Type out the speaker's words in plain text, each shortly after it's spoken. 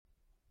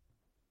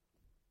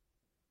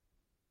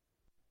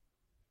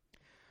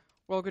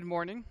Well, good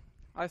morning.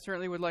 I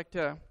certainly would like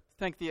to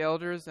thank the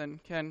elders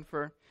and Ken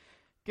for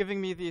giving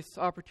me this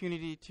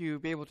opportunity to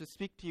be able to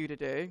speak to you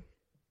today.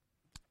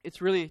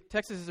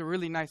 Texas is a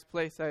really nice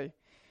place. I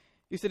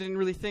used to didn't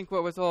really think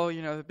what was all,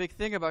 the big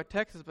thing about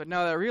Texas, but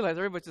now that I realize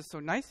everybody's just so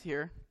nice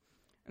here.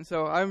 And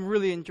so I've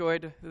really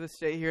enjoyed the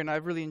stay here, and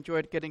I've really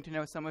enjoyed getting to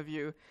know some of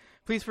you.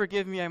 Please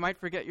forgive me, I might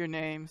forget your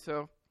name,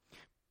 so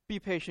be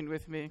patient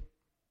with me.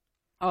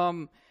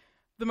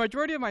 The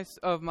majority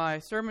of my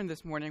sermon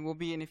this morning will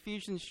be in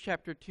Ephesians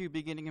chapter 2,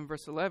 beginning in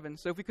verse 11.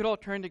 So if we could all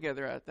turn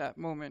together at that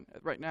moment,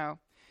 right now.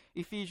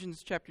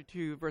 Ephesians chapter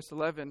 2, verse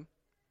 11.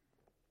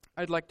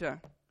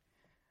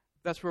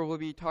 That's where we'll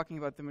be talking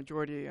about the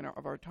majority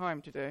of our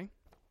time today.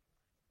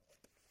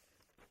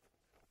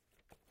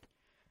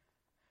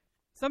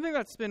 Something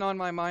that's been on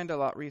my mind a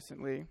lot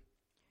recently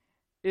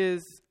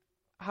is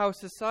how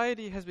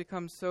society has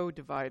become so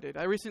divided.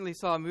 I recently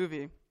saw a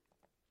movie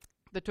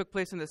that took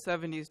place in the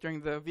 70s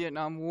during the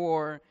Vietnam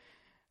War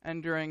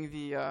and during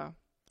the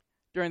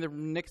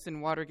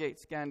Nixon Watergate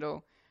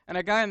scandal. And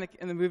a guy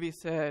in the movie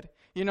said,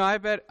 I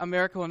bet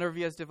America will never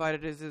be as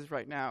divided as it is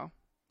right now.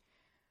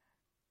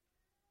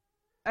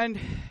 And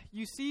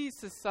you see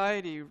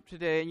society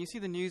today, and you see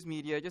the news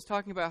media just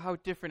talking about how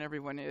different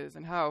everyone is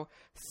and how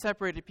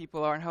separated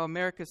people are and how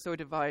America is so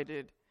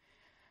divided.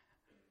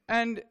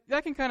 And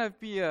that can kind of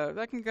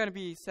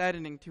be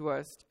saddening to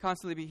us, to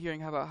constantly be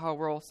hearing about how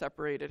we're all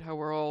separated, how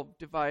we're all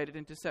divided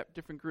into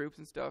different groups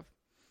and stuff.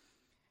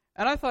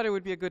 And I thought it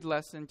would be a good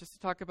lesson just to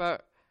talk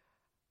about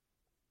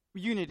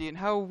unity and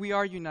how we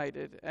are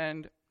united.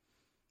 And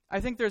I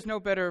think there's no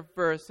better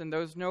verse and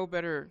there's no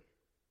better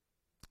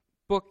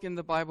book in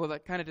the Bible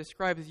that kind of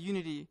describes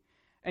unity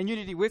and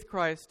unity with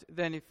Christ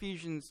than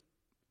Ephesians,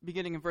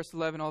 beginning in verse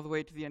 11 all the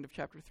way to the end of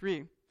chapter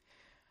 3.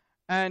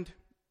 And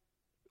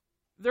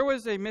there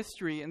was a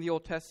mystery in the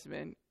Old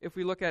Testament. If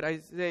we look at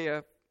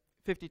Isaiah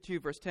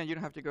 52, verse 10, you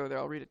don't have to go there,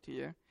 I'll read it to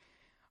you.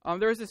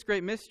 There is this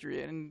great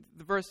mystery, and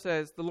the verse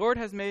says, "The Lord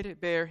has made it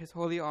bare his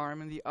holy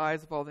arm in the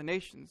eyes of all the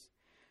nations,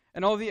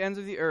 and all the ends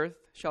of the earth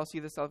shall see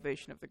the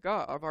salvation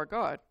of our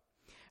God."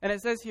 And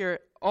it says here,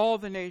 all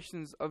the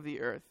nations of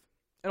the earth,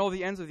 and all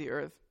the ends of the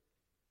earth,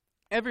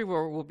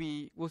 everywhere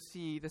will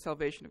see the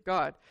salvation of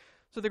God.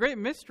 So the great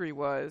mystery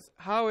was,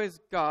 how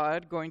is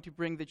God going to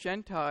bring the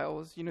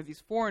Gentiles,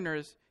 these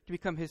foreigners, to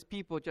become his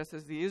people just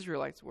as the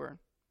Israelites were?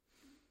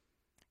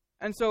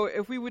 And so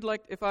if we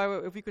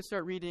could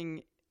start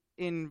reading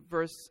in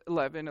verse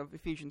 11 of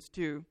Ephesians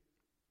 2,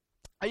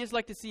 I just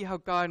like to see how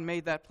God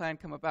made that plan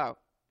come about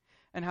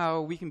and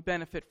how we can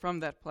benefit from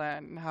that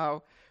plan and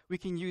how we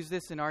can use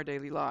this in our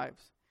daily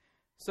lives.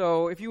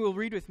 So if you will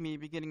read with me,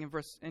 beginning in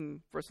verse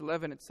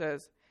 11, it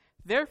says,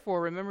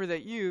 "Therefore remember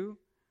that you,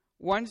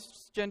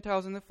 once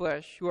Gentiles in the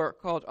flesh, who are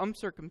called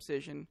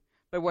uncircumcision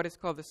by what is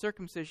called the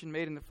circumcision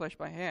made in the flesh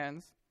by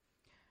hands,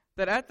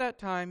 that at that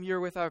time you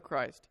were without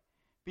Christ,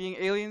 being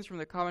aliens from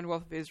the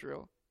commonwealth of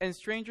Israel, and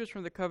strangers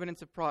from the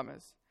covenants of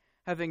promise,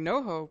 having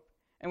no hope,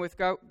 and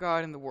without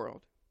God in the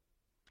world.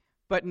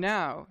 But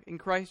now, in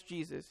Christ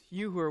Jesus,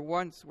 you who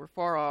once were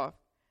far off,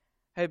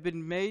 have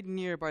been made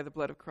near by the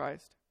blood of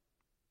Christ."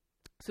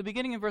 So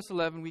beginning in verse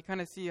 11, we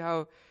kind of see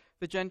how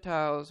the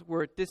Gentiles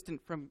were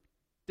distant from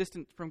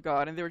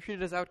God, and they were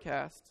treated as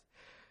outcasts.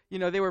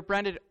 They were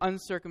branded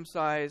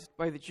uncircumcised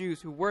by the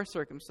Jews who were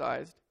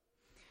circumcised.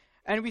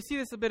 And we see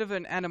this a bit of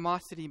an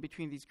animosity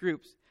between these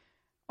groups.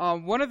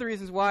 One of the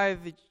reasons why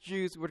the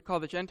Jews would call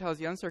the Gentiles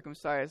the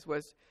uncircumcised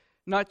was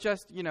not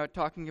just,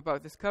 talking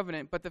about this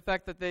covenant, but the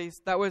fact that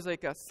that was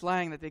like a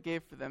slang that they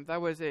gave for them. That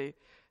was a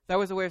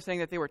way of saying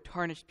that they were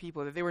tarnished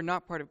people, that they were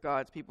not part of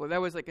God's people. That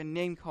was like a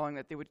name calling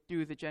that they would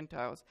do the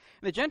Gentiles.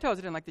 And the Gentiles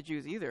didn't like the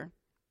Jews either.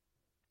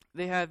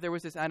 There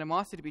was this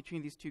animosity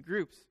between these two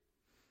groups.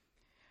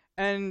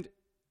 But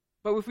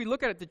if we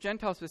look at the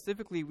Gentiles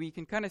specifically, we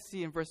can kind of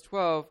see in verse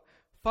 12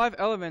 5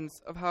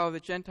 elements of how the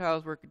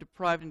Gentiles were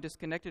deprived and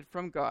disconnected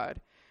from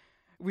God.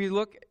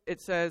 It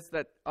says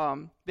that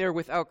they're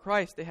without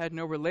Christ, they had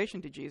no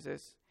relation to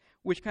Jesus,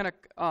 which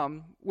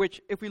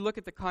if we look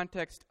at the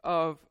context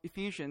of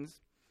Ephesians,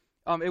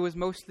 it was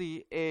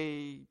mostly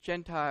a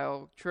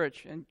Gentile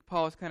church, and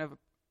Paul is kind of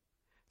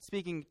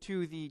speaking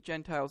to the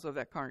Gentiles of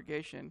that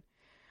congregation.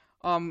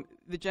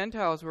 The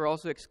Gentiles were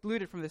also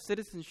excluded from the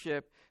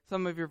citizenship.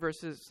 Some of your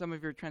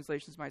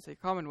translations might say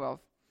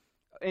commonwealth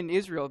in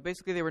Israel.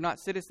 Basically, they were not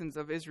citizens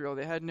of Israel.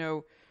 They had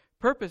no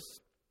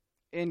purpose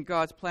in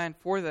God's plan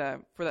for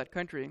that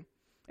country.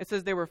 It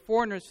says they were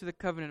foreigners to the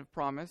covenant of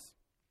promise.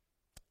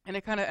 And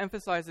it kind of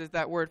emphasizes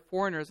that word,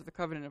 foreigners of the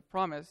covenant of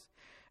promise.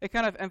 It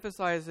kind of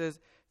emphasizes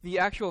the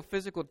actual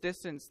physical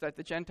distance that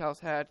the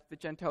Gentiles had, the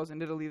Gentiles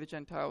in Italy, the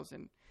Gentiles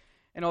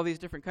in all these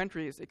different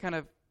countries. It kind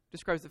of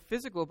describes the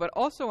physical, but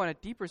also on a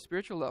deeper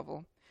spiritual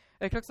level.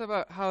 It talks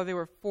about how they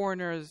were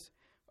foreigners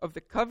of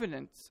the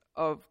covenants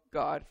of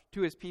God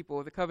to his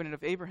people, the covenant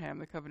of Abraham,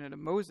 the covenant of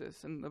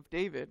Moses and of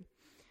David,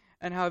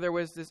 and how there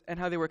was this, and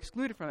how they were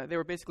excluded from that. They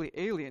were basically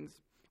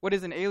aliens. What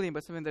is an alien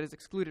but something that is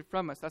excluded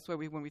from us? That's why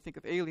when we think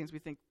of aliens, we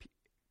think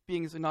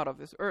beings not of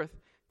this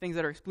earth, things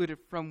that are excluded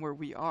from where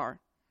we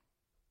are.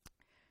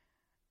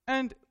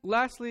 And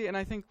lastly, and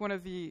I think one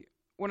of the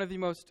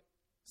most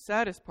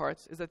saddest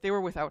parts, is that they were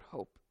without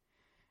hope.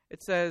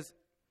 It says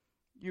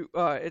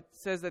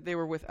that they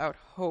were without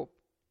hope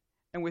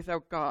and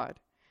without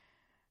God.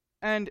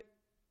 And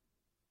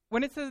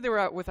when it says they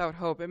were without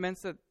hope, it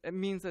means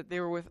that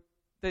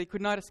they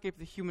could not escape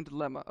the human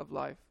dilemma of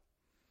life.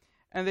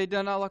 And they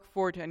did not look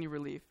forward to any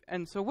relief.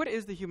 And so what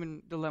is the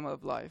human dilemma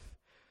of life?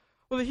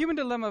 Well, the human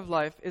dilemma of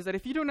life is that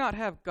if you do not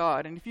have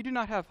God and if you do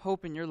not have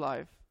hope in your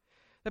life,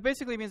 that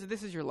basically means that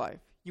this is your life.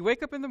 You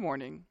wake up in the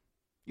morning,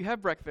 you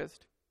have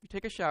breakfast, you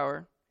take a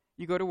shower,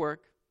 you go to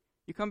work,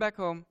 you come back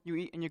home, you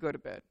eat, and you go to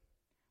bed.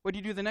 What do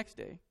you do the next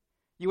day?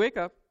 You wake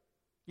up,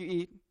 you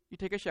eat, you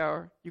take a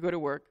shower, you go to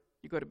work,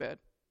 you go to bed.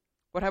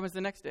 What happens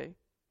the next day?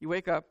 You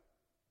wake up,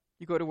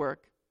 you go to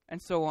work, and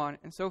so on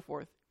and so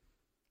forth.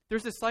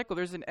 There's this cycle.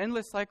 There's an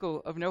endless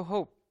cycle of no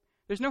hope.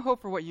 There's no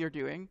hope for what you're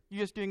doing.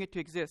 You're just doing it to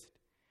exist.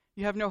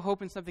 You have no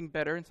hope in something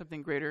better and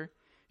something greater.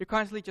 You're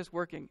constantly just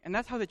working. And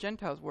that's how the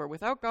Gentiles were.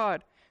 Without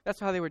God, that's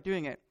how they were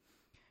doing it.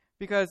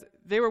 Because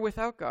they were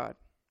without God.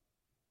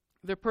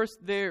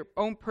 Their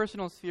own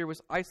personal sphere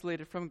was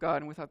isolated from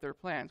God and without their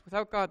plans.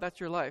 Without God, that's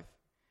your life.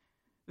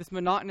 This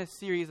monotonous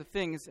series of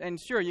things.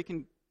 And sure, you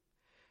can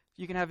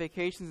have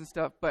vacations and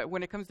stuff, but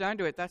when it comes down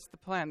to it, that's the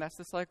plan. That's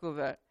the cycle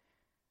that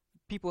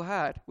people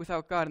had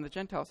without God and the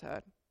Gentiles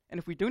had. And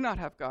if we do not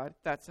have God,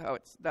 that's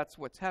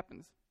what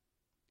happens.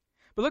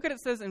 But look at it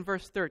says in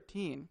verse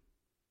 13.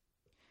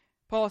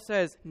 Paul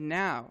says,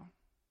 now.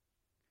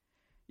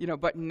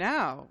 But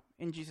now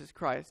in Jesus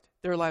Christ,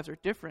 their lives are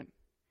different.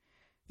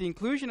 The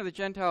inclusion of the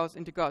Gentiles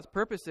into God's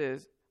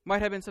purposes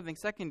might have been something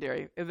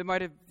secondary. They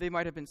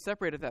might have been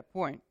separated at that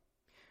point.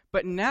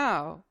 But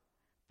now,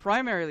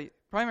 primary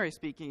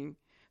speaking,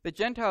 the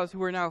Gentiles who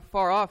were now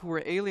far off, who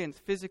were aliens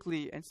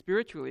physically and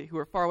spiritually, who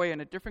were far away in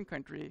a different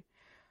country,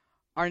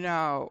 are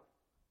now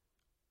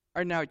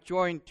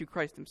joined to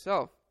Christ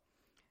himself.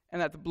 And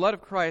that the blood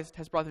of Christ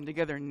has brought them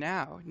together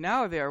now.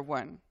 Now they are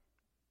one.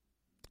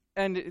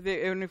 And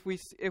if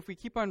we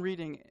keep on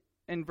reading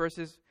in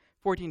verses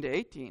 14 to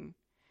 18,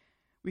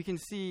 we can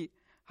see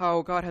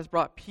how God has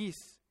brought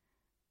peace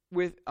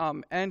with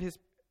and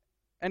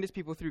his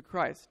people through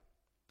Christ.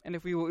 And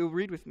if we will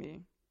read with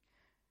me.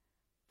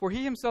 For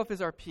he himself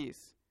is our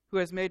peace, who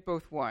has made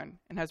both one,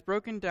 and has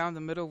broken down the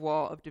middle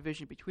wall of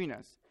division between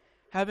us,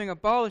 having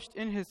abolished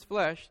in his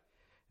flesh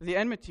the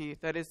enmity,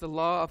 that is the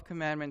law of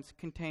commandments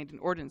contained in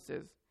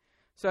ordinances,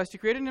 so as to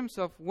create in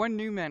himself one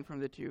new man from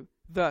the two,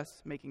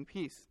 thus making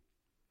peace.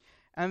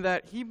 And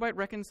that he might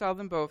reconcile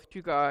them both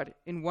to God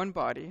in one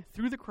body,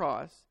 through the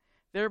cross,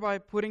 thereby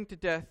putting to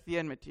death the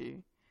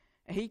enmity.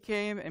 And he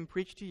came and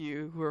preached to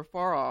you who are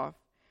far off,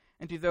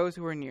 and to those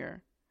who are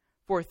near.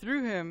 For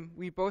through him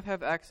we both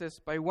have access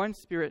by one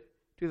Spirit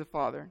to the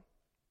Father.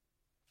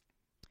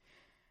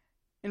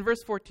 In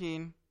verse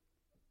 14,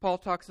 Paul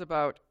talks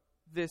about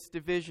this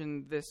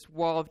division, this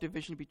wall of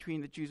division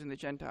between the Jews and the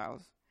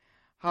Gentiles.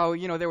 How,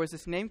 there was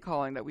this name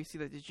calling that we see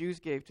that the Jews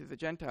gave to the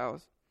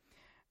Gentiles.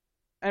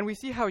 And we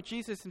see how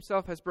Jesus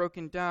himself has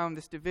broken down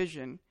this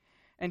division.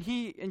 And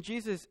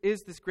Jesus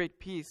is this great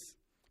peace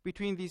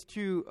between these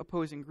two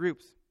opposing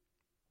groups.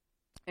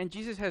 And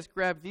Jesus has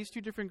grabbed these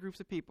two different groups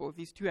of people,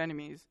 these two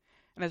enemies,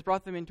 and has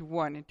brought them into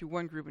one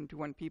group, into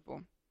one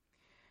people.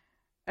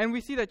 And we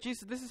see that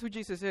this is who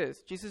Jesus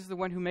is. Jesus is the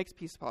one who makes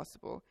peace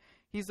possible.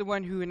 He's the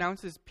one who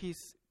announces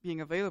peace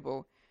being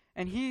available.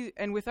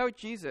 And without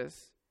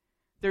Jesus,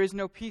 there is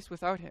no peace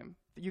without him.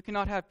 You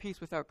cannot have peace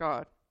without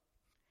God.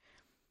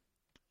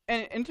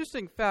 And an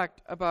interesting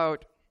fact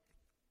about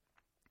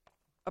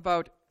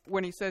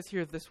when he says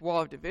here this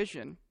wall of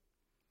division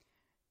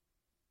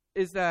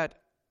is that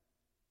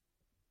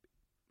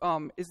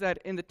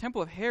in the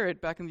temple of Herod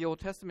back in the Old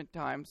Testament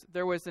times,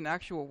 there was an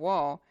actual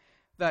wall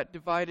that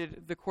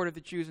divided the court of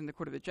the Jews and the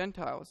court of the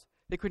Gentiles.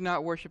 They could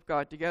not worship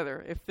God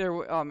together. If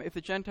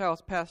the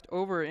Gentiles passed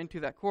over into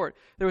that court,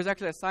 there was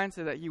actually a sign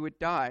said that you would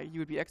die, you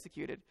would be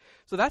executed.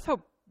 So that's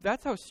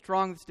how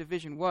strong this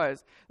division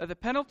was, that the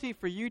penalty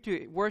for you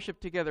to worship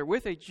together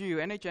with a Jew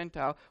and a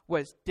Gentile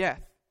was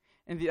death.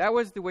 And that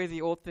was the way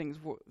the old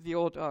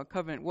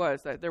covenant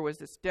was, that there was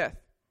this death.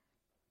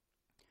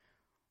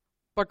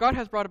 But God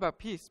has brought about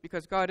peace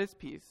because God is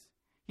peace.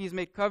 He's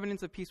made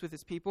covenants of peace with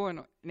his people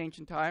in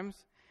ancient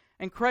times.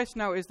 And Christ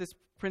now is this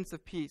Prince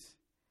of Peace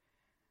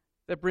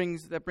that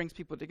brings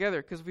people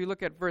together. Because if we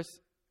look at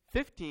verse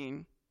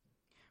 15,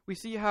 we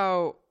see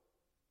how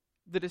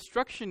the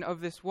destruction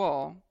of this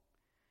wall,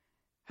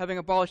 having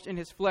abolished in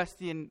his flesh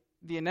the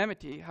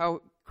enmity,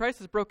 how Christ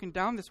has broken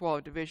down this wall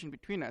of division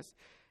between us.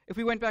 If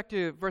we went back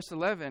to verse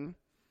 11,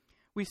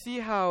 we see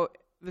how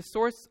the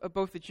source of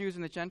both the Jews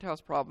and the Gentiles'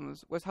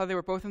 problems was how they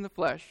were both in the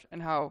flesh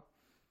and how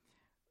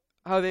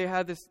they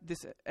had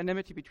this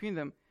enmity between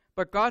them.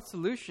 But God's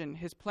solution,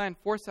 his plan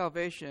for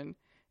salvation,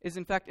 is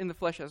in fact in the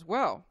flesh as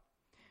well.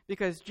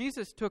 Because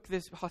Jesus took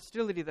this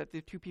hostility that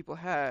the two people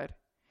had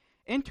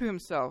into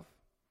himself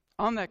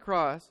on that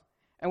cross,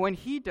 and when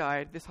he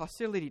died, this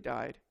hostility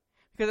died.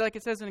 Because like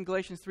it says in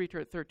Galatians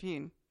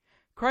 3:13,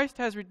 Christ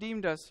has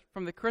redeemed us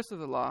from the curse of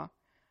the law,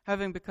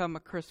 having become a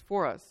curse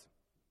for us.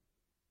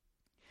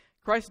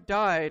 Christ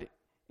died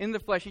in the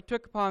flesh. He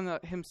took upon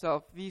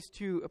himself these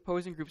two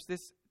opposing groups,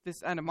 this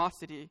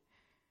animosity,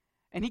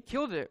 and he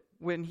killed it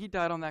when he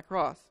died on that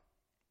cross.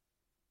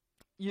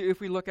 If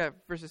we look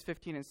at verses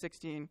 15 and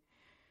 16,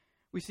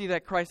 we see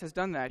that Christ has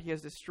done that. He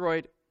has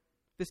destroyed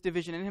this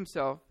division in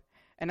himself,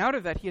 and out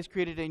of that he has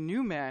created a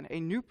new man, a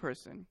new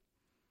person.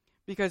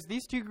 Because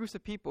these two groups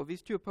of people,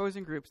 these two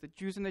opposing groups, the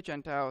Jews and the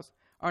Gentiles,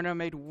 are now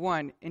made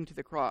one into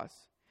the cross.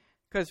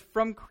 Because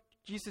from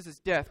Jesus'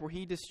 death, where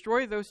he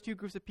destroyed those two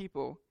groups of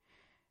people,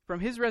 from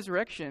his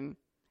resurrection,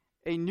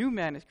 a new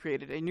man is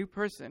created, a new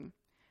person.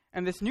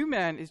 And this new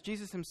man is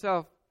Jesus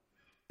himself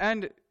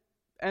and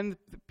the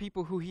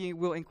people who he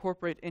will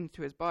incorporate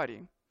into his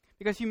body.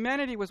 Because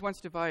humanity was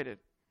once divided.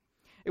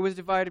 It was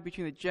divided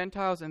between the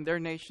Gentiles and their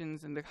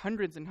nations and the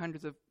hundreds and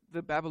hundreds of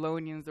the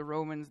Babylonians, the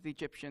Romans, the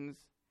Egyptians.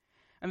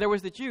 And there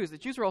was the Jews. The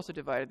Jews were also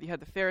divided. You had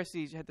the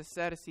Pharisees, you had the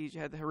Sadducees, you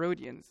had the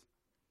Herodians.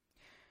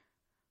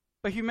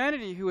 But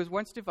humanity, who was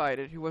once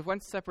divided, who was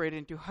once separated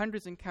into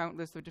hundreds and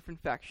countless of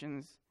different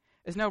factions,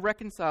 is now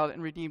reconciled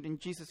and redeemed in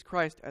Jesus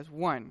Christ as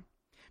one.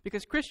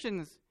 Because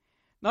Christians,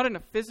 not in a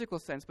physical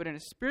sense, but in a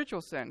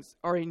spiritual sense,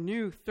 are a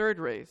new third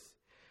race,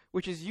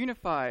 which is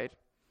unified,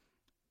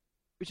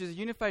 which is a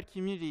unified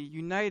community,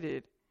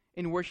 united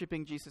in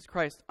worshiping Jesus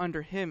Christ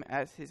under him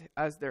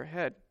as their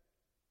head.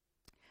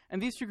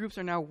 And these two groups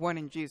are now one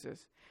in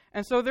Jesus.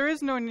 And so there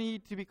is no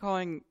need to be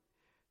calling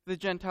the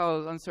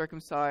Gentiles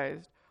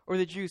uncircumcised or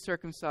the Jews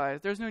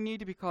circumcised. There's no need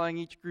to be calling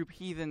each group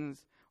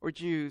heathens or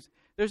Jews.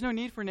 There's no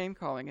need for name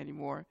calling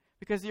anymore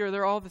because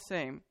they're all the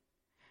same.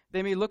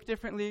 They may look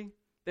differently.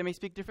 They may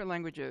speak different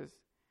languages.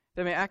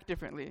 They may act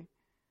differently.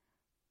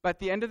 But at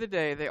the end of the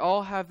day, they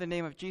all have the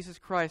name of Jesus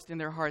Christ in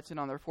their hearts and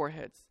on their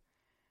foreheads.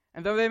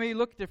 And though they may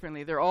look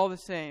differently, they're all the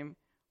same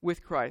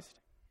with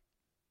Christ.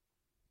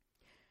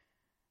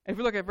 If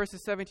we look at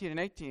verses 17 and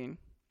 18,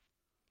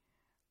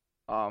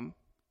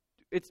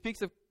 it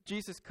speaks of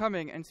Jesus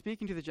coming and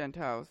speaking to the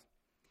Gentiles,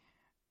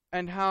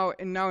 and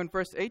now in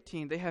verse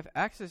 18, they have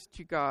access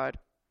to God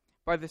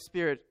by the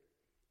Spirit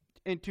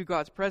into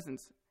God's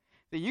presence.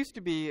 They used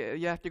to be,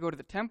 you have to go to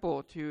the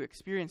temple to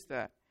experience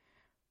that.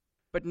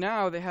 But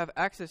now they have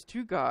access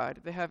to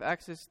God. They have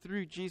access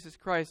through Jesus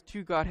Christ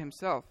to God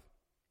himself.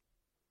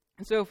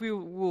 And so if we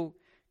will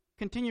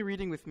continue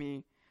reading with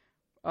me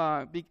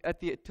till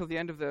the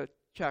end of the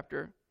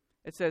chapter,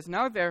 it says,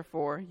 "Now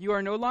therefore, you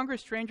are no longer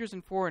strangers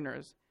and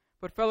foreigners,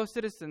 but fellow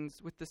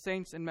citizens with the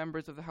saints and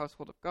members of the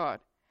household of God,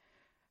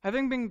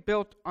 having been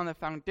built on the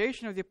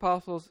foundation of the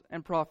apostles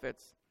and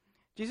prophets,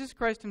 Jesus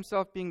Christ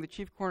himself being the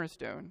chief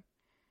cornerstone,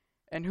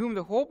 and whom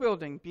the whole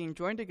building, being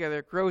joined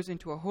together, grows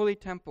into a holy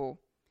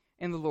temple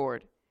in the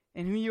Lord,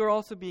 in whom you are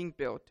also being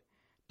built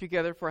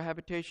together for a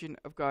habitation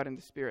of God in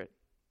the Spirit."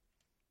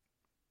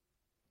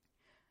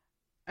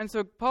 And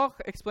so Paul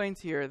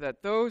explains here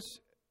that those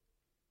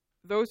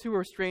who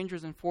were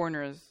strangers and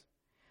foreigners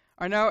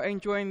are now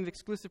enjoying the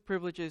exclusive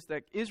privileges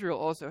that Israel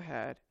also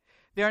had.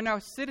 They are now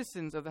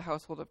citizens of the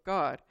household of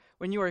God.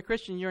 When you are a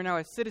Christian, you are now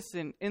a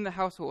citizen in the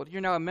household.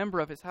 You're now a member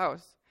of his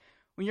house.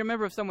 When you're a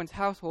member of someone's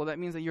household, that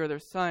means that you're their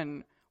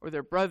son or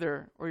their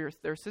brother or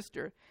their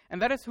sister.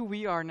 And that is who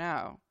we are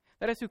now.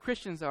 That is who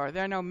Christians are.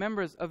 They are now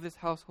members of this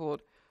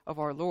household of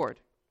our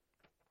Lord.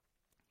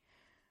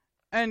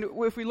 And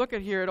if we look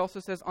at here, it also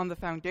says on the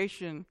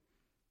foundation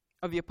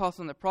of the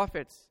apostles and the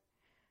prophets.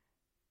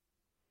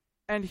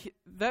 And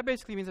that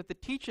basically means that the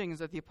teachings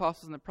that the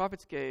apostles and the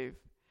prophets gave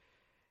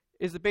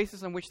is the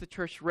basis on which the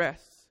church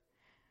rests.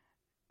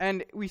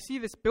 And we see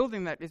this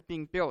building that is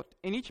being built.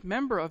 And each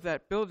member of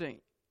that building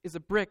is a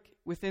brick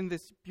within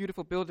this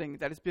beautiful building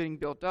that is being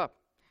built up.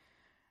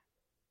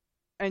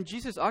 And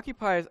Jesus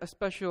occupies a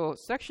special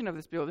section of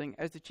this building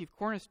as the chief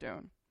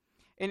cornerstone.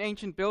 In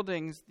ancient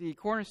buildings, the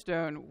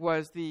cornerstone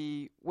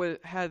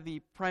had the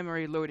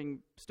primary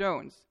loading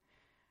stones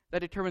that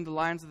determined the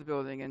lines of the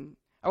building. And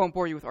I won't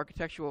bore you with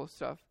architectural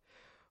stuff.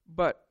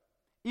 But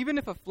even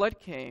if a flood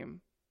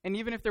came, and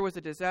even if there was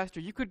a disaster,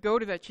 you could go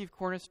to that chief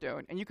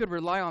cornerstone, and you could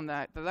rely on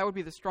that would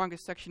be the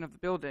strongest section of the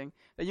building,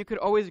 that you could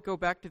always go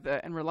back to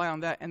that and rely on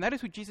that. And that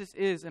is who Jesus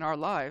is in our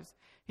lives.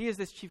 He is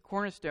this chief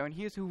cornerstone.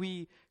 He is who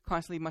we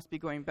constantly must be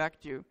going back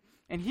to.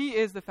 And he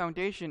is the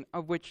foundation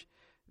of which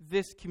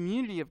this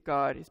community of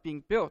God is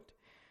being built.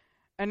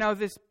 And now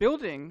this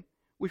building,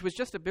 which was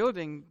just a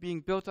building being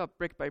built up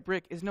brick by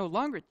brick, is no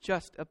longer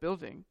just a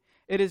building.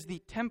 It is the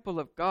temple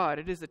of God.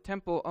 It is the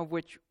temple of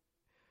which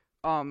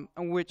on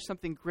which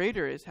something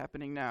greater is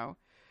happening now,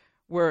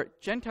 where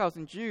Gentiles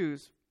and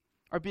Jews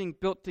are being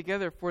built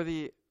together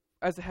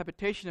as a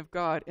habitation of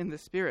God in the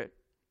Spirit.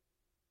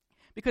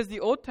 Because the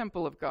old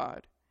temple of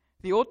God,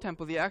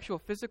 the actual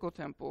physical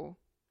temple,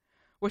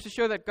 was to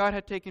show that God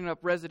had taken up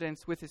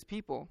residence with his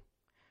people.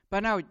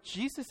 But now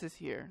Jesus is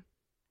here,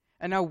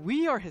 and now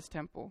we are his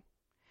temple.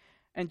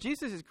 And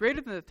Jesus is greater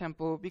than the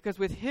temple because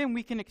with him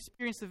we can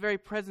experience the very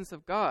presence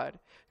of God.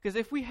 Because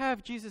if we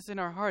have Jesus in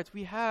our hearts,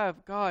 we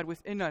have God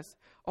within us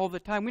all the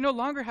time. We no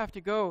longer have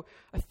to go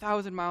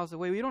 1,000 miles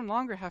away. We no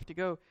longer have to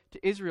go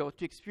to Israel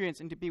to experience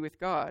and to be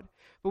with God.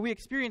 But we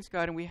experience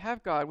God and we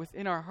have God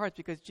within our hearts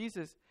because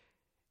Jesus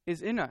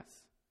is in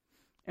us.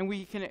 And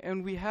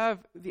we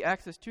have the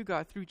access to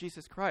God through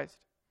Jesus Christ.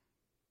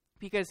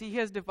 Because he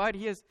has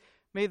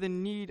made the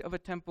need of a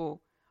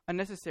temple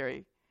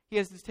unnecessary. He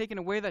has taken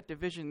away that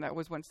division that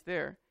was once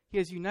there. He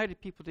has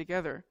united people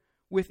together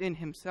within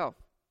himself.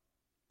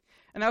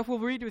 And now if we'll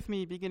read with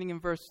me beginning in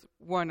verse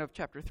 1 of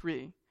chapter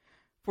 3.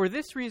 For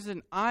this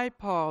reason I,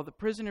 Paul, the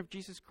prisoner of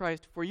Jesus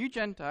Christ, for you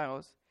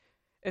Gentiles,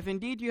 if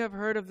indeed you have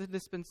heard of the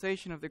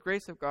dispensation of the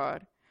grace of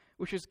God,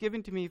 which was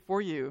given to me for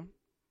you,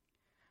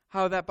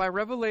 how that by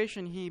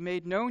revelation he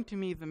made known to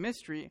me the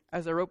mystery,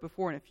 as I wrote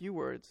before in a few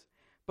words,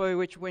 by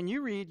which when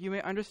you read you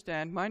may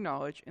understand my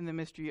knowledge in the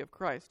mystery of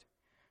Christ,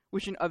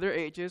 which in other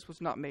ages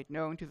was not made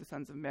known to the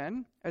sons of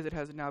men, as it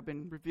has now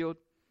been revealed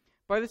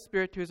by the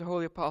Spirit to his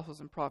holy apostles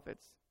and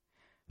prophets,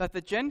 that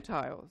the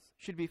Gentiles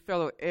should be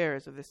fellow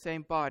heirs of the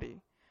same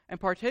body, and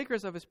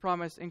partakers of his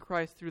promise in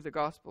Christ through the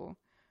gospel,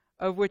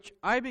 of which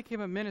I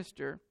became a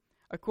minister,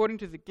 according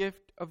to the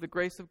gift of the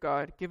grace of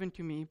God given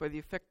to me by the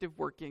effective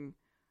working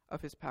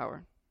of his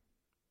power.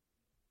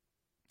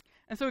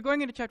 And so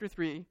going into chapter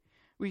 3,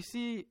 we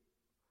see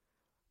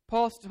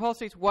Paul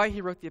states why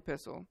he wrote the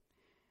epistle.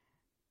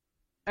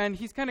 And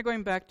he's kind of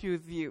going back to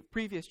the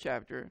previous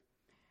chapter.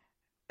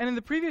 And in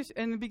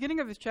the beginning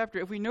of this chapter,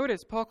 if we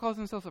notice, Paul calls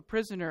himself a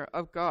prisoner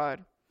of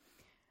God.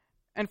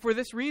 And for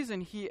this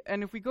reason,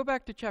 if we go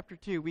back to chapter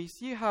 2, we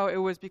see how it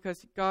was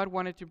because God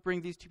wanted to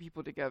bring these two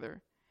people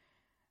together.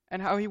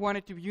 And how he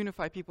wanted to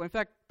unify people. In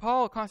fact,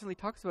 Paul constantly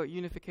talks about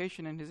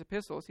unification in his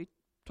epistles. He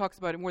talks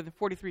about it more than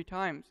 43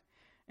 times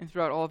and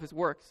throughout all of his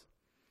works.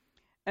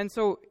 And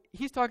so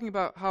he's talking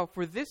about how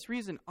for this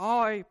reason,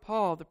 I,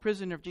 Paul, the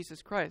prisoner of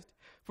Jesus Christ,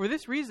 for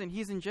this reason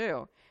he's in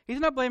jail. He's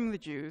not blaming the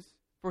Jews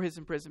for his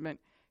imprisonment.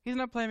 He's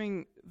not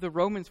blaming the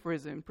Romans for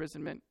his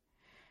imprisonment.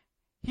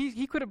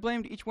 He could have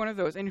blamed each one of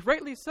those, and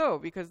rightly so,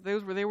 because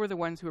they were the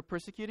ones who were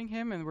persecuting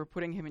him and were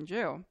putting him in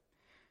jail.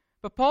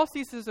 But Paul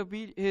sees his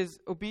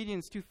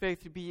obedience to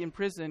faith to be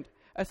imprisoned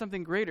as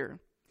something greater.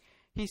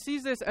 He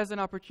sees this as an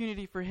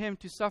opportunity for him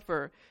to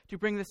suffer, to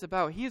bring this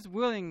about. He is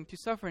willing to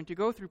suffer and to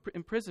go through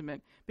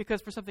imprisonment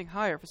because for something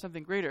higher, for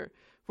something greater,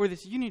 for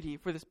this unity,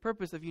 for this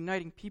purpose of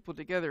uniting people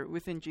together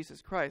within Jesus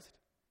Christ.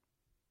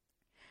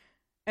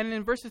 And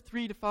in verses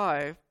 3 to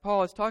 5,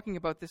 Paul is talking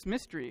about this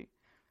mystery,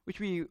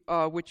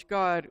 which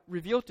God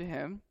revealed to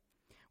him,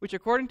 which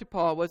according to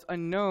Paul was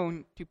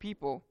unknown to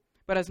people,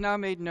 but has now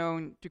made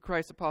known to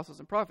Christ's apostles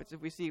and prophets,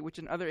 if we see, which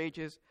in other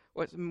ages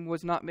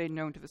was not made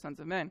known to the sons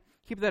of men.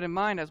 Keep that in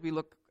mind as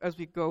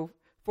we go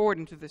forward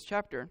into this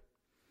chapter.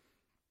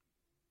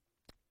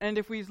 And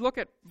if we look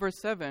at verse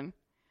 7,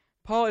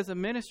 Paul is a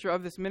minister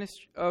of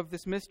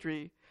this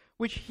mystery,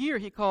 which here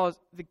he calls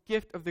the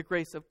gift of the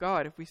grace of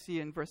God. If we see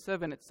in verse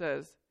 7, it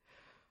says,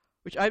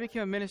 which I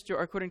became a minister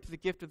according to the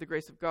gift of the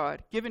grace of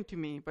God, given to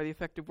me by the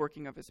effective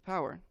working of his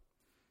power.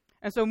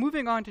 And so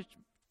moving on to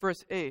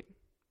verse 8,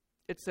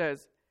 it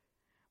says,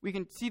 we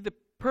can see the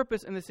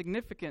purpose and the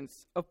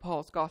significance of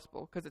Paul's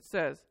gospel, because it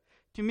says,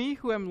 to me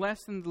who am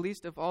less than the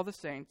least of all the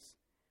saints,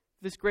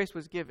 this grace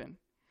was given,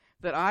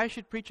 that I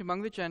should preach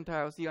among the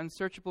Gentiles the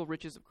unsearchable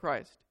riches of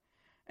Christ,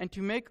 and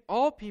to make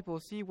all people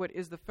see what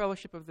is the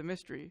fellowship of the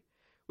mystery,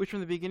 which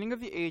from the beginning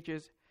of the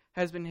ages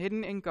has been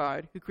hidden in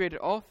God, who created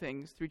all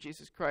things through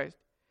Jesus Christ,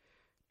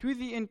 to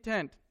the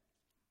intent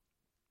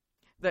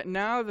that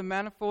now the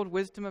manifold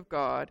wisdom of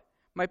God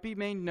might be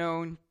made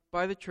known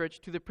by the church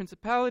to the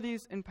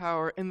principalities and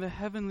power in the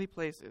heavenly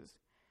places,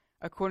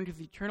 according to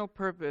the eternal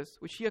purpose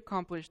which he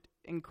accomplished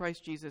in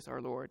Christ Jesus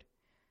our Lord,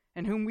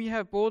 in whom we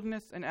have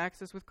boldness and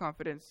access with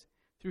confidence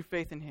through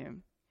faith in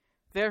him.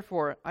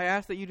 Therefore, I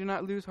ask that you do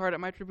not lose heart at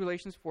my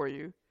tribulations for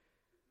you,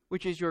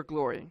 which is your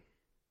glory.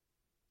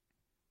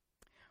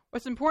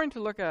 What's important to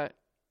look at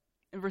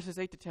in verses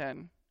 8 to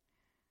 10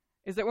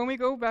 is that when we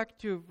go back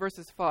to verse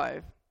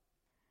 5,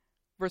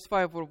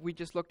 what we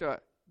just looked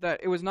at,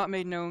 that it was not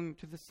made known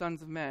to the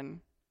sons of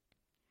men,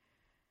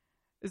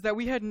 is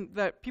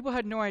that people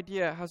had no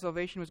idea how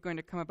salvation was going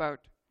to come about,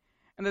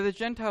 and that the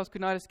Gentiles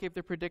could not escape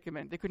their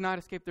predicament. They could not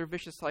escape their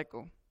vicious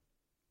cycle.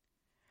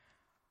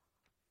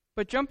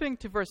 But jumping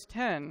to verse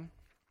 10,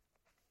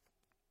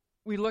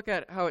 we look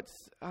at how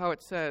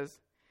it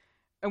says,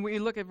 and we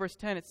look at verse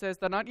 10, it says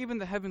that not even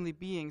the heavenly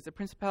beings, the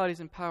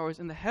principalities and powers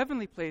in the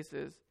heavenly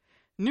places,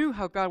 knew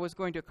how God was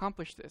going to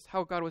accomplish this,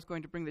 how God was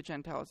going to bring the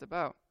Gentiles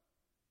about.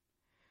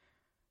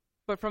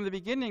 But from the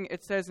beginning,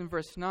 it says in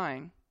verse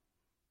 9,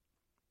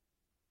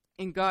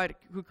 in God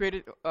who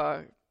created,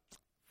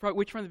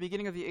 which from the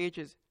beginning of the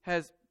ages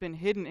has been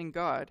hidden in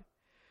God,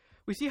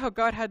 we see how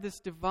God had this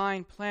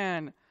divine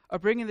plan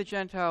of bringing the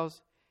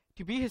Gentiles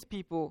to be his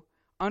people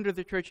under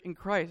the church in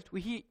Christ,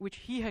 which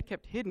he had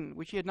kept hidden,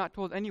 which he had not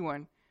told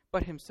anyone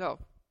but himself.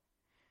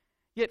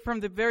 Yet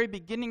from the very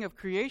beginning of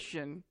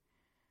creation,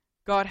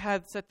 God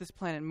had set this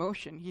plan in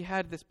motion. He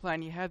had this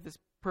plan. He had this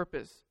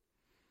purpose.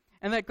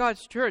 And that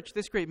God's church,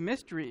 this great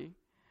mystery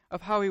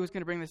of how he was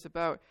going to bring this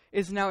about,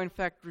 is now in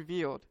fact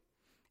revealed.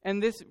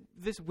 And this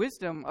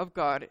wisdom of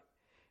God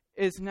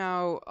is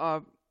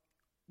now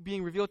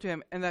being revealed to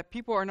him, and that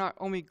people are not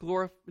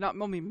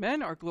only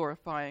men are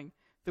glorifying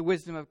the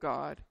wisdom of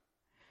God,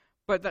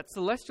 but that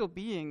celestial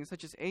beings,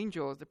 such as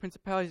angels, the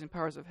principalities and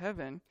powers of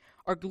heaven,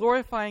 are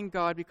glorifying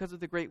God because of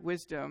the great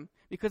wisdom,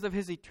 because of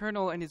his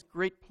eternal and his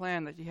great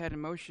plan that he had in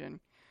motion,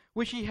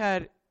 which he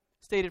had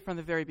stated from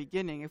the very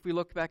beginning. If we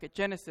look back at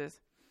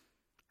Genesis,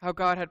 how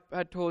God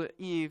had told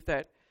Eve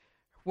that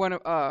one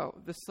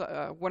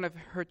of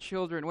her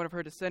children, one of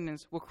her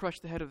descendants, will crush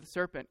the head of the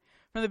serpent.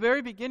 From the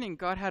very beginning,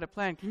 God had a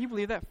plan. Can you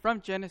believe that?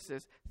 From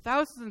Genesis,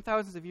 thousands and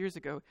thousands of years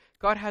ago,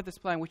 God had this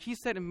plan, which he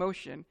set in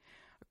motion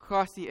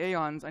across the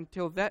aeons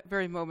until that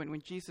very moment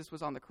when Jesus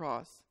was on the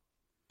cross.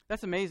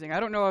 That's amazing. I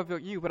don't know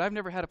about you, but I've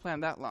never had a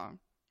plan that long.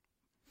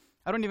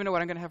 I don't even know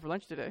what I'm going to have for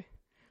lunch today.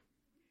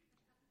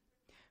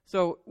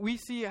 So we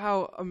see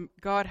how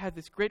God had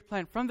this great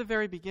plan from the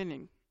very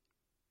beginning.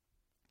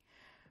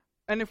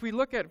 And if we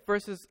look at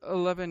verses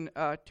 11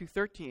 to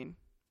 13,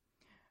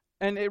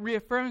 and it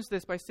reaffirms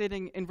this by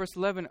stating in verse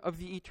 11 of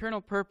the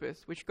eternal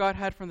purpose which God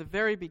had from the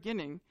very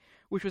beginning,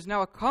 which was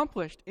now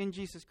accomplished in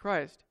Jesus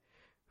Christ,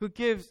 who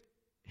gives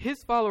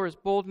his followers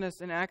boldness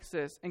and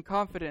access and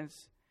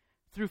confidence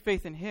through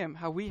faith in him,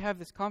 how we have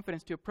this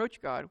confidence to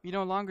approach God. We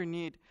no longer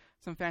need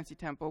some fancy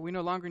temple. We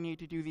no longer need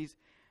to do these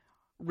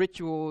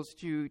rituals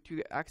to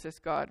access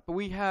God, but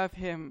we have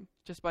him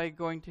just by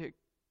going to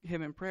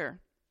him in prayer.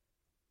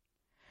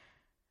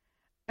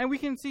 And we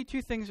can see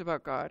two things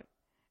about God,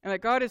 and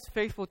that God is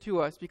faithful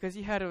to us because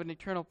he had an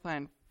eternal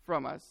plan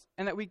from us,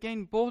 and that we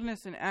gain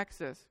boldness and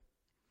access,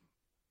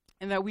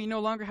 and that we no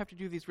longer have to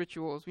do these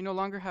rituals. We no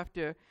longer have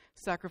to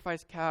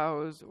sacrifice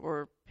cows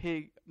or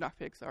not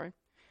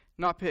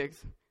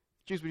pigs.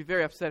 Jews would be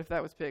very upset if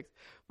that was pigs,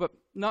 but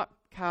not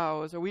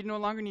cows, or we no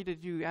longer need to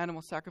do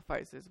animal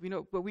sacrifices.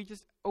 But we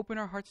just open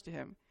our hearts to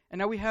him, and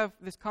now we have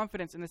this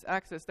confidence and this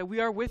access that we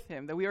are with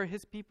him, that we are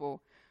his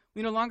people.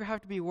 We no longer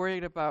have to be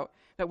worried about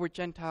that we're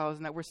Gentiles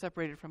and that we're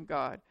separated from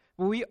God.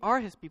 But we are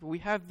his people. We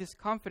have this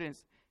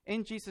confidence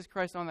in Jesus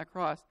Christ on the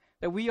cross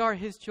that we are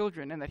his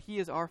children and that he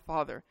is our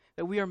Father,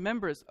 that we are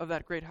members of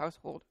that great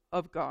household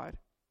of God.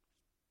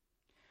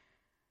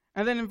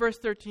 And then in verse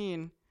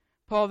 13,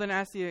 Paul then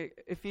asks the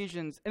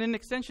Ephesians, and in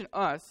extension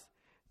us,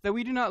 that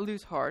we do not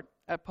lose heart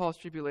at Paul's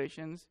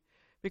tribulations,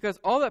 because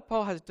all that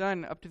Paul has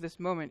done up to this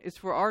moment is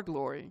for our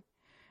glory.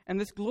 And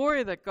this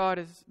glory that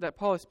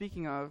Paul is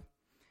speaking of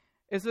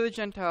is of the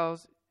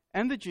Gentiles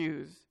and the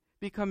Jews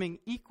becoming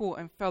equal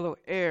and fellow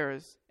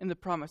heirs in the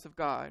promise of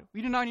God.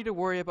 We do not need to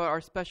worry about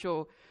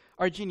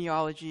our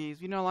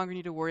genealogies. We no longer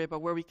need to worry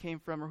about where we came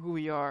from or who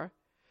we are.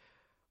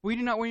 We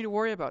do not need to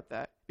worry about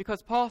that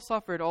because Paul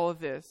suffered all of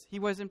this. He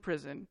was in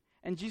prison,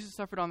 and Jesus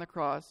suffered on the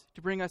cross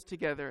to bring us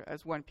together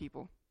as one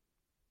people.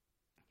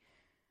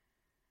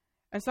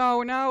 And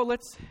so now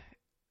let's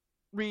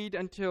read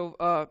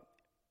until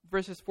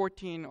verses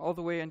 14 all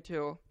the way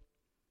until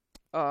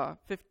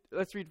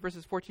let's read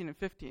verses 14 and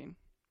 15.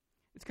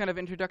 It's kind of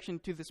introduction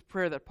to this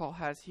prayer that Paul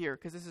has here,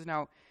 because this is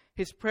now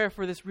his prayer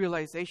for this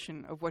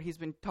realization of what he's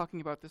been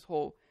talking about this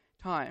whole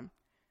time.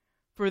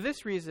 For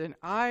this reason,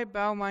 I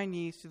bow my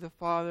knees to the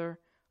Father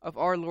of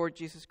our Lord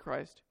Jesus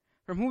Christ,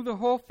 from whom the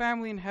whole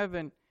family in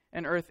heaven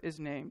and earth is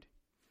named.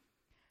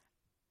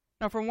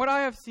 Now, from what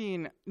I have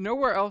seen,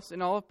 nowhere else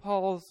in all of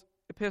Paul's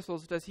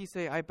epistles does he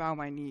say, I bow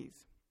my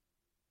knees.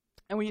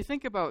 And when you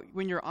think about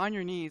when you're on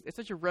your knees, it's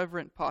such a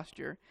reverent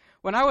posture.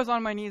 When I was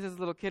on my knees as a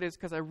little kid, it's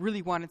because I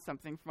really wanted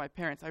something from my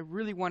parents. I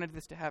really wanted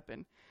this to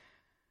happen.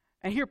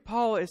 And here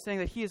Paul is saying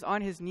that he is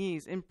on his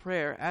knees in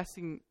prayer,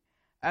 asking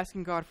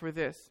God for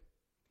this.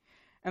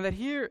 And that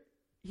here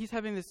he's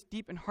having this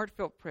deep and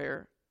heartfelt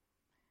prayer.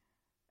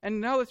 And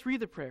now let's read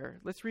the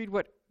prayer. Let's read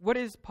what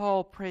is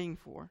Paul praying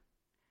for.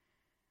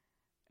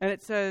 And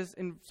it says,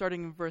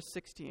 starting in verse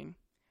 16,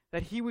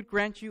 that he would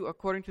grant you,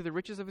 according to the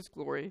riches of his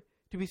glory,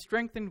 to be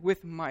strengthened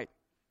with might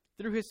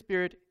through his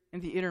Spirit in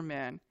the inner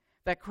man,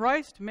 that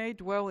Christ may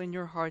dwell in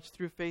your hearts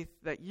through faith,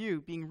 that you,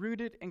 being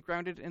rooted and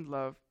grounded in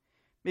love,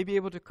 may be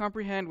able to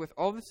comprehend with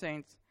all the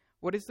saints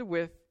what is the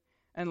width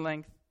and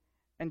length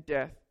and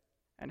depth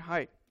and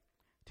height,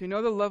 to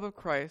know the love of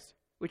Christ,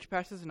 which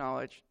passes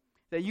knowledge,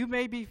 that you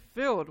may be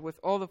filled with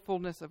all the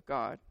fullness of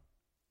God.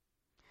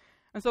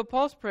 And so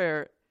Paul's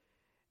prayer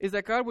is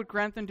that God would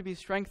grant them to be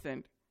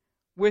strengthened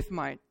with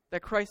might,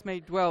 that Christ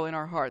may dwell in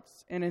our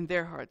hearts and in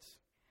their hearts,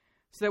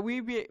 so that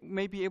we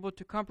may be able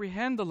to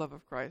comprehend the love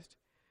of Christ,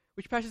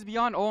 which passes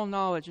beyond all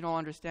knowledge and all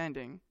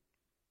understanding,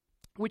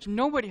 which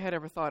nobody had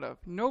ever thought of.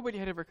 Nobody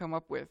had ever come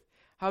up with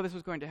how this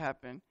was going to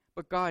happen,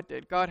 but God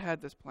did. God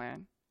had this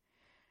plan.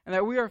 And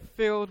that we are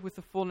filled with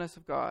the fullness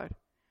of God.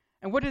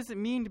 And what does it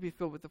mean to be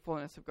filled with the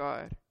fullness of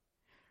God?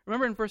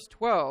 Remember in verse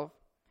 12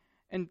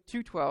 and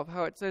 2:12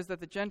 how it says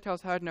that the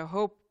Gentiles had no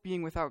hope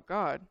being without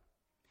God.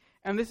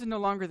 And this is no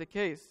longer the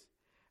case.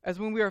 As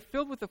when we are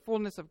filled with the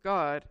fullness of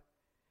God,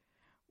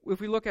 if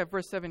we look at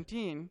verse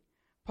 17,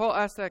 Paul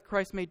asks that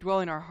Christ may dwell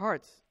in our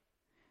hearts.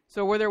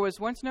 So where there was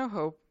once no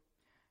hope,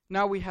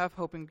 now we have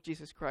hope in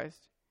Jesus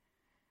Christ.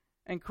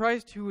 And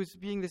Christ, who is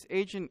being this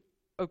agent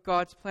of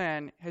God's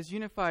plan, has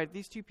unified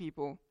these two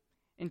people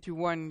into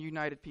one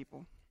united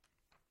people,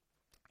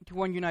 into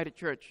one united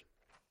church.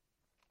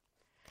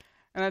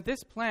 And that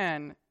this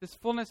plan, this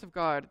fullness of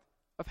God,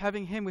 of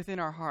having him within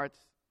our hearts,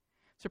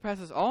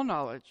 surpasses all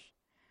knowledge,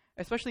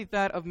 especially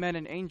that of men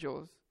and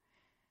angels.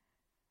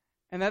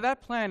 And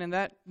that plan and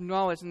that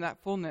knowledge and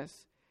that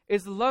fullness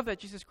is the love that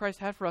Jesus Christ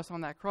had for us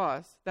on that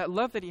cross. That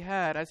love that he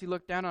had as he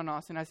looked down on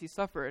us and as he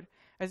suffered,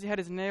 as he had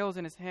his nails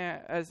in his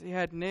hand, as he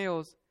had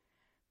nails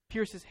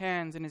pierce his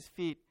hands and his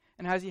feet,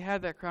 and as he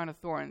had that crown of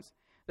thorns.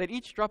 That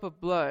each drop of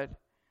blood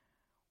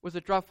was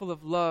a drop full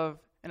of love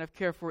and of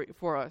care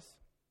for us.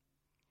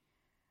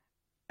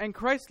 And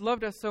Christ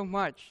loved us so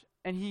much,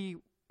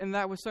 and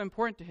that was so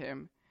important to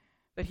him,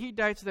 that he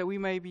died so that we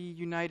may be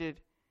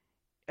united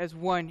as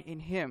one in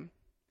him.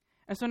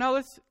 And so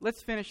now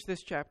let's finish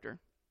this chapter.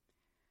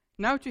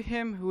 Now to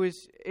him who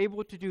is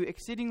able to do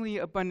exceedingly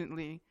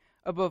abundantly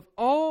above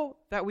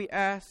all that we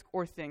ask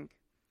or think,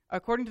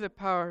 according to the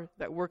power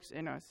that works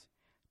in us.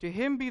 To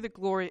him be the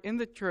glory in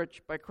the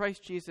church by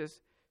Christ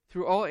Jesus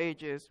through all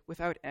ages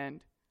without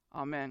end.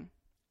 Amen.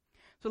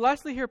 So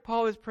lastly here,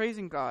 Paul is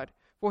praising God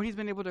for what he's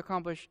been able to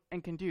accomplish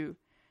and can do.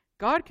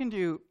 God can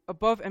do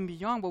above and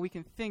beyond what we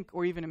can think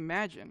or even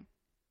imagine.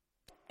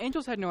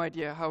 Angels had no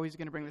idea how he's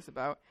going to bring this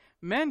about.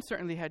 Men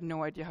certainly had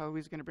no idea how he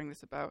was going to bring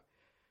this about.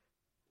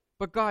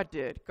 But God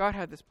did. God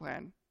had this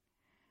plan.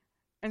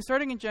 And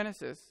starting in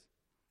Genesis,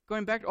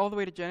 going back all the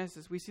way to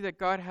Genesis, we see that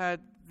God had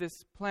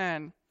this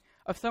plan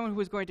of someone who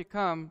was going to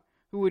come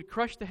who would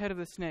crush the head of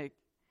the snake,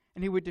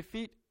 and who would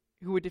defeat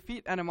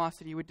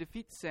animosity, he would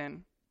defeat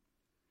sin,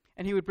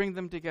 and he would bring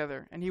them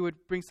together, and he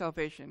would bring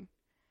salvation.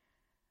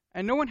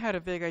 And no one had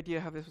a vague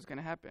idea how this was going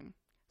to happen.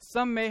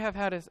 Some may have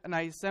had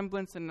a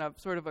semblance and a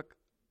sort of a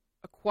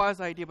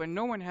quasi-idea, but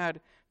no one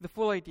had the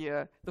full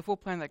idea, the full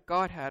plan that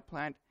God had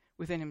planned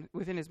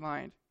within his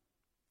mind.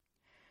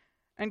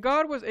 And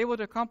God was able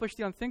to accomplish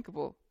the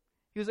unthinkable.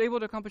 He was able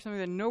to accomplish something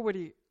that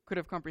nobody could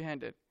have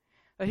comprehended.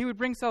 That he would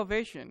bring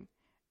salvation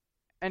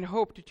and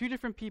hope to two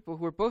different people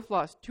who were both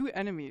lost, two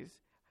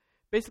enemies.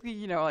 Basically,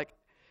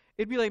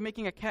 it'd be like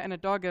making a cat and a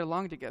dog get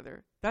along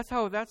together. That's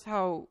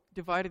how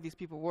divided these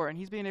people were, and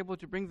he's been able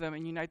to bring them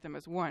and unite them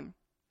as one.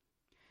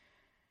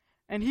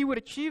 And he would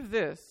achieve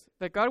this,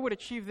 that God would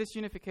achieve this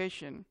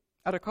unification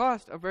at a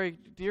cost, a very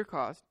dear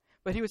cost,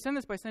 but he would send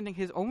this by sending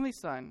his only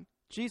son,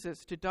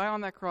 Jesus, to die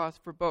on that cross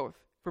for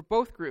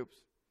both groups.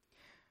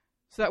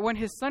 So that when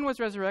his son was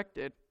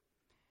resurrected,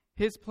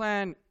 his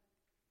plan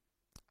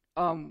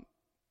would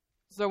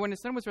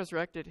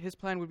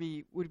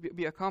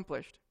be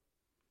accomplished.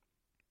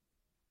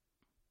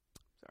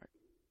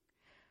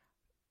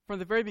 From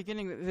the very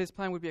beginning, his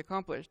plan would be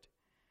accomplished.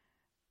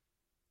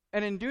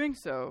 And in doing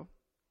so,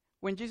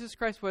 when Jesus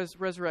Christ was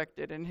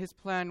resurrected and his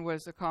plan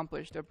was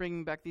accomplished of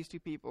bringing back these two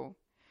people,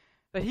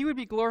 that he would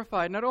be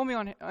glorified not only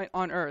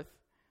on earth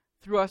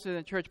through us in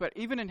the church, but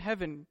even in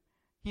heaven,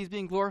 he's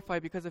being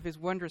glorified because of his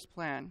wondrous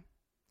plan.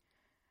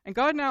 And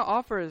God now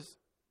offers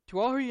to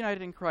all who are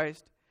united in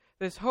Christ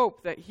this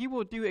hope that he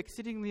will do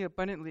exceedingly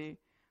abundantly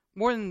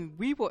more than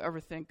we will ever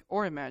think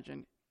or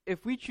imagine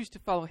if we choose to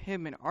follow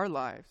him in our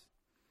lives.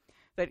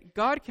 That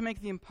God can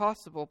make the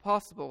impossible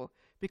possible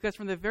because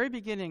from the very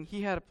beginning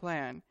he had a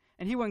plan,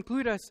 and he will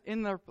include us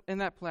in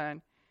that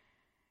plan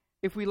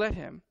if we let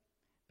him.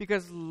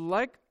 Because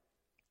like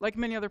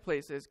many other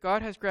places,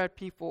 God has grabbed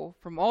people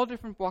from all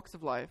different walks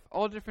of life,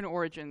 all different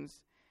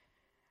origins,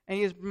 and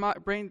he has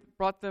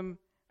brought them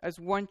as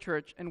one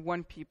church and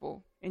one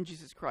people in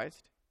Jesus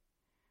Christ.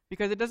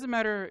 Because it doesn't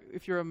matter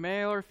if you're a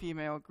male or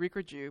female, Greek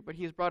or Jew, but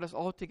he has brought us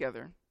all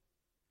together.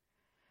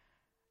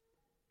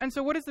 And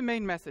so what is the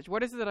main message?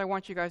 What is it that I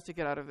want you guys to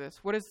get out of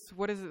this? What is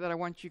it that I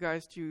want you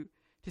guys to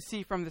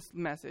see from this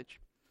message?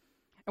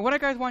 And what I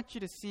guys want you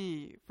to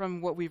see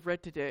from what we've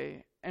read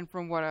today and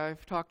from what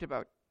I've talked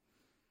about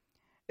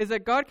is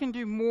that God can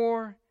do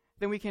more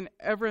than we can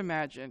ever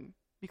imagine,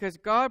 because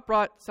God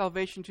brought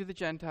salvation to the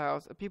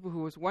Gentiles, a people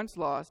who was once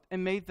lost,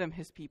 and made them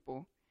his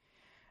people.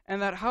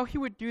 And that how he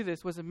would do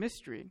this was a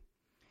mystery.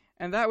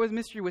 And that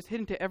mystery was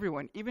hidden to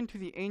everyone, even to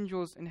the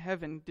angels in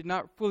heaven did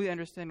not fully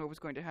understand what was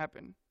going to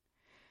happen.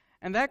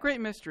 And that great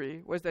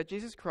mystery was that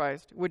Jesus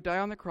Christ would die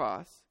on the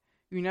cross,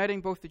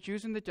 uniting both the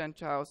Jews and the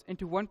Gentiles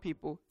into one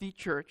people, the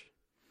church,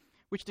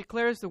 which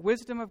declares the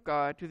wisdom of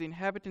God to the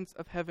inhabitants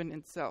of heaven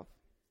itself.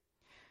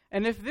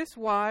 And if this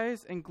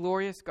wise and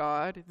glorious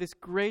God, this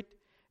great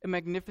and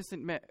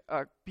magnificent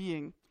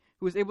being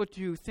who is able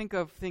to think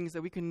of things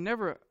that we can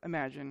never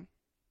imagine,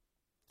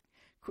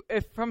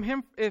 if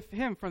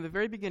him from the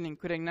very beginning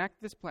could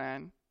enact this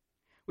plan,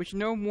 which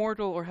no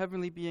mortal or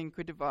heavenly being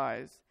could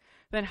devise,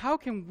 then how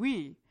can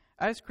we,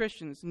 as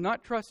Christians,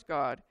 not trust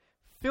God,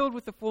 filled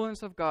with the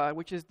fullness of God,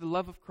 which is the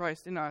love of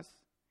Christ in us,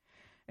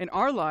 in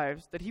our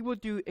lives, that he will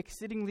do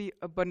exceedingly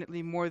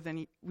abundantly more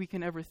than we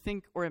can ever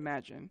think or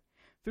imagine,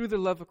 through the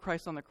love of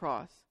Christ on the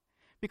cross?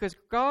 because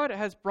God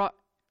has brought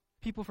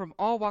people from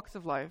all walks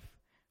of life,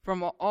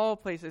 from all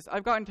places.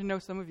 I've gotten to know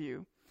some of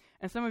you,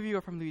 and some of you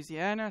are from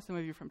Louisiana, some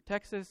of you are from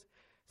Texas,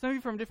 some of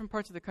you from different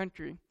parts of the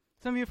country,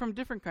 some of you from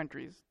different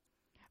countries.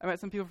 I met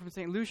some people from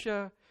St.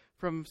 Lucia,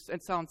 from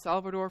San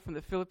Salvador, from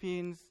the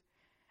Philippines.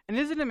 And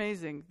isn't it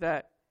amazing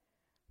that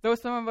though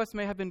some of us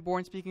may have been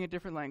born speaking a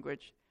different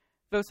language,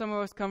 though some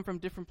of us come from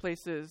different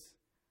places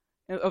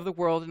of the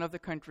world and of the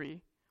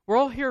country, we're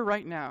all here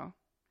right now.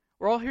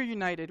 We're all here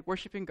united,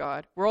 worshiping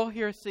God. We're all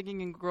here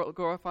singing and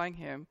glorifying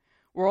Him.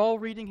 We're all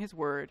reading His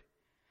Word.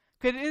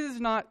 Because it is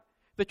not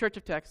the Church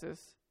of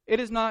Texas. It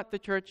is not the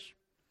church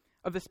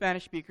of the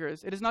Spanish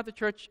speakers. It is not the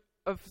church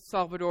of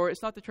Salvador.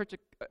 It's not the church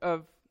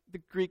of the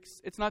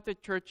Greeks. It's not the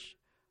church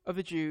of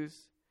the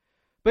Jews.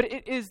 But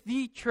it is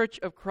the church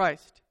of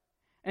Christ.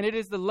 And it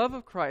is the love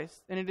of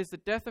Christ, and it is the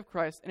death of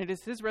Christ, and it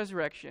is His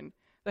resurrection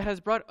that has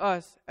brought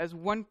us as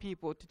one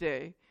people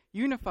today,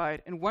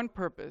 unified in one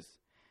purpose,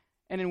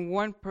 and in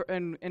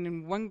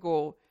one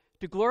goal,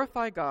 to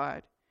glorify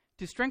God,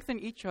 to strengthen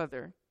each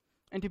other,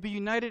 and to be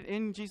united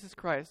in Jesus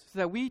Christ, so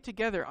that we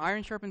together,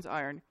 iron sharpens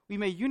iron, we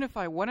may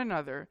unify one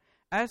another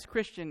as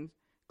Christians,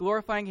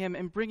 glorifying Him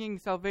and bringing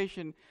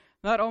salvation,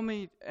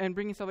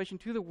 bringing salvation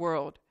to the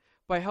world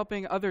by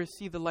helping others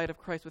see the light of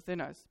Christ within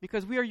us,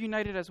 because we are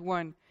united as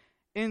one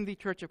in the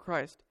church of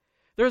Christ.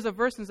 There is a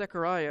verse in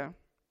Zechariah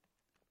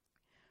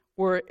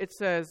where it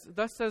says,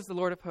 "Thus says the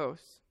Lord of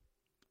hosts,"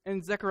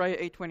 in Zechariah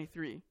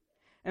 8:23,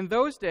 "In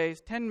those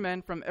days 10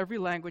 men from every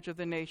language of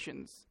the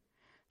nations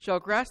shall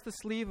grasp the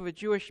sleeve of a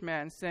Jewish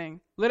man, saying,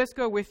 'Let us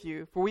go with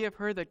you, for we have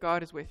heard that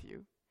God is with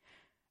you.'"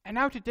 And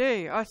now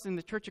today, us in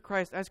the Church of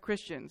Christ as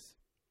Christians,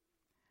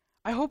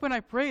 I hope and I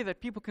pray that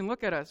people can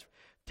look at us,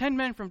 10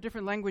 men from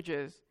different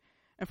languages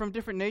and from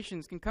different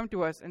nations can come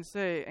to us and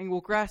say, and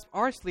will grasp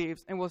our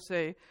sleeves and will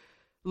say,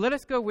 "Let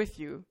us go with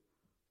you,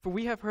 for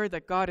we have heard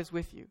that God is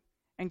with you."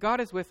 And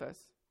God is with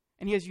us,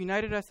 and He has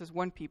united us as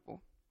one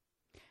people.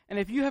 And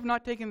if you have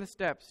not taken the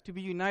steps to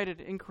be united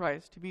in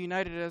Christ, to be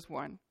united as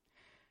one,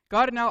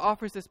 God now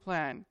offers this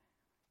plan,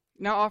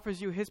 now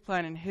offers you His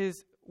plan and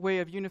His way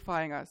of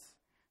unifying us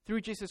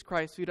through Jesus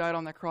Christ, who died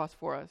on the cross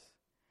for us.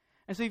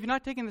 And so if you've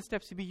not taken the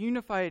steps to be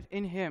unified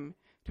in Him,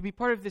 to be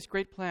part of this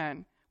great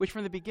plan, which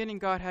from the beginning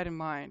God had in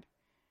mind,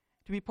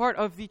 to be part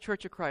of the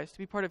Church of Christ, to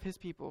be part of His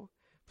people,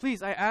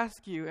 please, I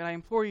ask you and I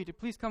implore you to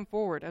please come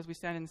forward as we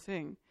stand and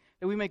sing,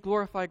 that we may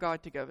glorify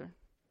God together.